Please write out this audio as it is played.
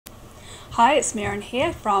Hi, it's Merrin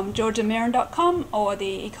here from georgiamerrin.com or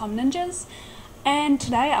the eCom Ninjas, and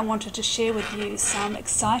today I wanted to share with you some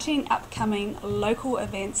exciting upcoming local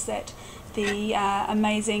events that the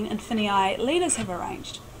amazing INFINii leaders have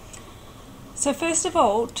arranged. So first of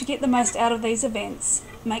all, to get the most out of these events,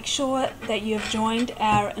 make sure that you have joined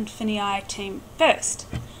our INFINii team first.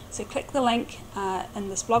 So click the link in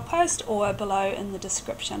this blog post or below in the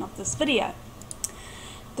description of this video.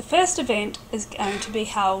 The first event is going to be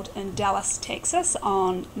held in Dallas, Texas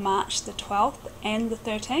on March the 12th and the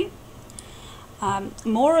 13th.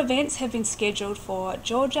 More events have been scheduled for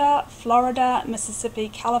Georgia, Florida, Mississippi,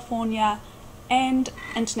 California, and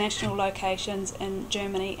international locations in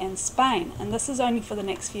Germany and Spain. And this is only for the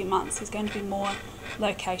next few months. There's going to be more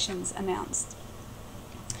locations announced.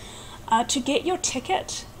 To get your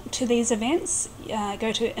ticket to these events,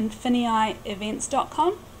 go to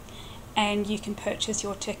infiniievents.com. and you can purchase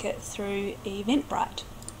your ticket through Eventbrite.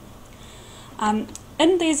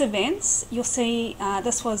 In these events, you'll see,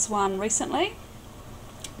 this was one recently,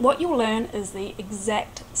 what you'll learn is the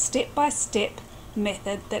exact step-by-step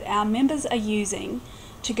method that our members are using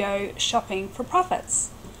to go shopping for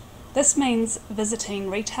profits. This means visiting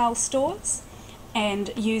retail stores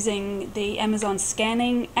and using the Amazon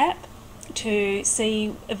scanning app to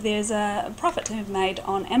see if there's a profit to be made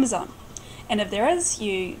on Amazon. And if there is,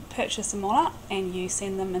 you purchase them all up and you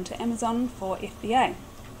send them into Amazon for FBA.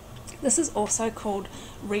 This is also called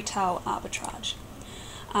retail arbitrage.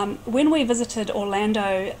 When we visited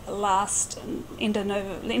Orlando end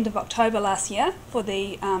of October last year for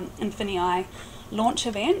the INFINii launch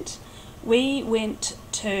event, we went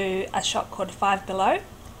to a shop called Five Below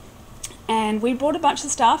and we bought a bunch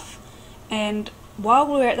of stuff, and while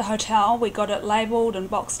we were at the hotel, we got it labelled and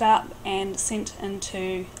boxed up and sent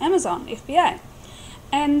into Amazon FBA.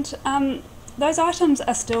 And those items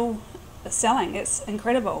are still selling. It's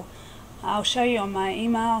incredible. I'll show you on my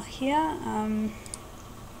email here.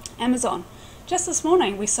 Amazon. Just this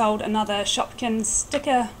morning we sold another Shopkins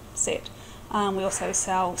sticker set. We also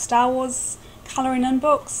sell Star Wars colouring in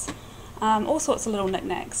books, all sorts of little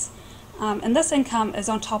knickknacks. And this income is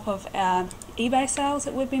on top of our eBay sales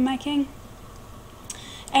that we've been making.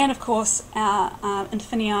 And of course our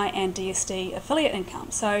INFINii and DSD affiliate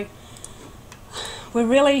income. So we're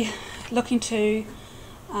really looking to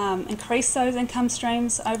increase those income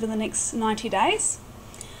streams over the next 90 days.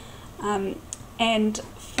 And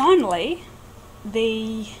finally,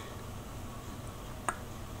 the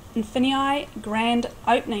INFINii grand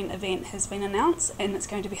opening event has been announced, and it's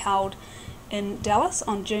going to be held in Dallas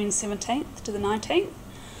on June 17th to the 19th.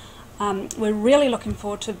 We're really looking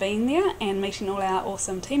forward to being there and meeting all our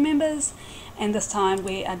awesome team members, and this time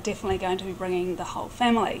we are definitely going to be bringing the whole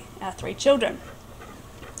family, our 3 children.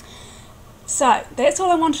 So that's all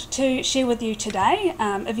I wanted to share with you today.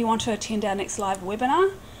 If you want to attend our next live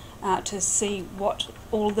webinar to see what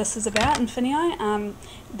all this is about in INFINii,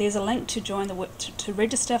 there's a link to join to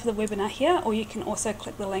register for the webinar here, or you can also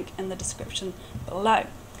click the link in the description below.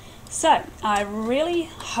 So I really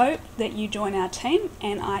hope that you join our team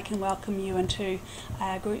and I can welcome you into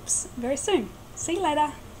our groups very soon. See you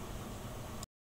later.